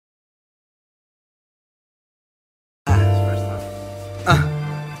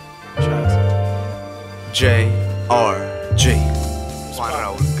J.R.G. One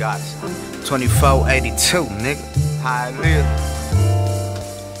of those guys. 2482, nigga. How I live.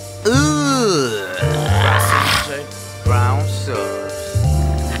 Brown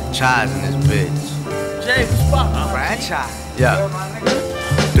subs. Chize in this bitch. J, spot. Franchise. Yeah.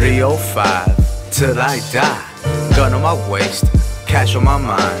 305 till I die. Gun on my waist, cash on my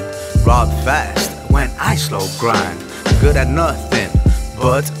mind. Rob fast when I slow grind. Good at nothing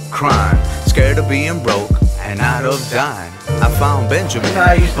but crime. Scared of being broke and out of dime. I found Benjamin,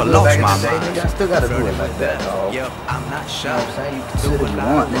 but lost my mind. I still gotta do it like that, dog. Yep, I'm not shy. You know what I'm saying? You can sit if you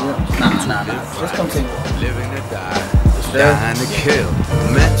want, nigga. Nah. Just come take it. Living to die, dying to kill.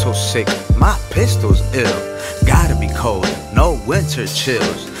 Mental sick, my pistol's ill. Gotta be cold, no winter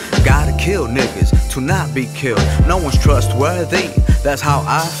chills. Gotta kill niggas to not be killed. No one's trustworthy, that's how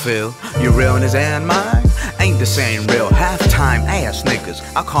I feel. Your realness and mine ain't the same real. Halftime ass niggas,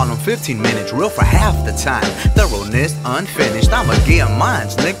 I call them 15 minutes, real for half the time. Thoroughness unfinished, I'ma get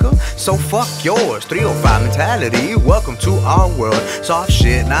mines, nigga. So fuck yours, 305 mentality. Welcome to our world. Soft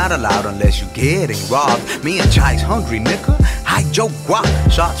shit not allowed unless you getting robbed. Me and Chize hungry, nigga. Hide your guap.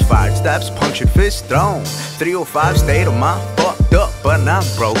 Shots fired, steps punctured, fist thrown. 305 state of mind fucked up, but not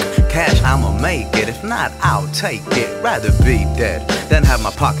broke. Cash, I'ma make it. If not, I'll take it. Rather be dead than have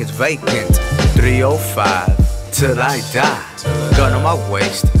my pockets vacant. 305 till I die. Gun on my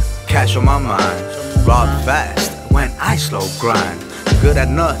waist, cash on my mind. Rob fast when I slow grind. Good at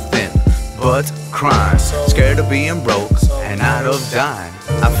nothing but crime. Scared of being broke and out of dime.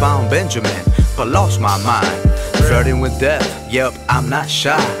 I found Benjamin, but lost my mind. Flirting with death, yep, I'm not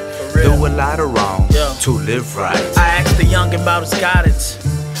shy. Do a lot of wrong to live right. I asked the youngin' about his guidance,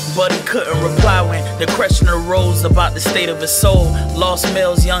 but he couldn't reply when the question arose about the state of his soul. Lost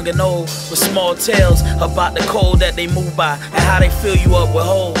males, young and old, with small tales about the code that they move by and how they fill you up with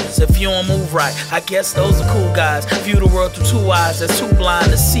holes if you don't move right. I guess those are cool guys. View the world through two eyes that's too blind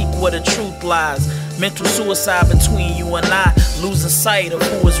to seek where the truth lies. Mental suicide between you and I, losing sight of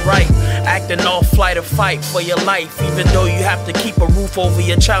who is right. Acting all flight or fight for your life, even though you have to keep a roof over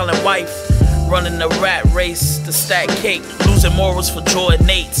your child and wife. Running the rat race to stack cake, losing morals for Jordan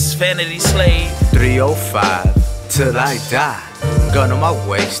Nate's vanity slave. 305 till I die. Gun on my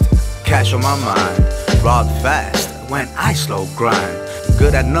waist, cash on my mind. Rob fast when I slow grind.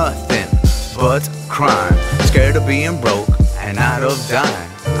 Good at nothing but crime. Scared of being broke and out of dime.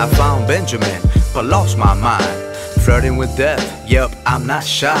 I found Benjamin, but lost my mind. Flirting with death, yep, I'm not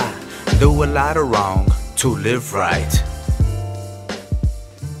shy. Do a lot of wrong to live right.